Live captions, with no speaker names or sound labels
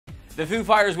The Foo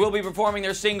Fighters will be performing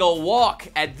their single Walk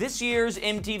at this year's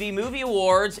MTV Movie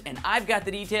Awards, and I've got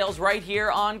the details right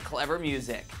here on Clevver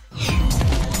Music.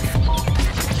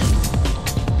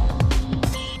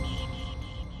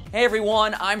 Hey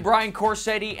everyone, I'm Brian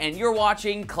Corsetti and you're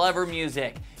watching Clevver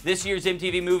Music. This year's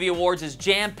MTV Movie Awards is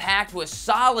jam-packed with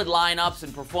solid lineups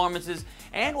and performances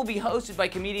and will be hosted by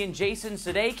comedian Jason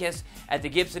Sudeikis at the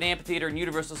Gibson Amphitheater in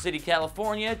Universal City,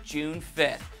 California, June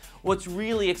 5th. What's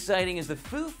really exciting is the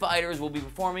Foo Fighters will be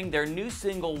performing their new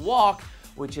single Walk,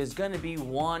 which is going to be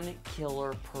one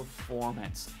killer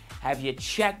performance. Have you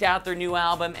checked out their new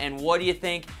album, and what do you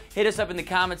think? Hit us up in the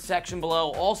comments section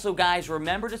below. Also, guys,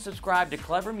 remember to subscribe to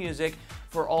Clevver Music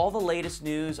for all the latest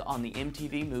news on the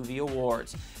MTV Movie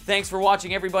Awards. Thanks for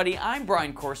watching, everybody. I'm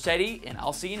Brian Corsetti, and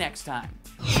I'll see you next time.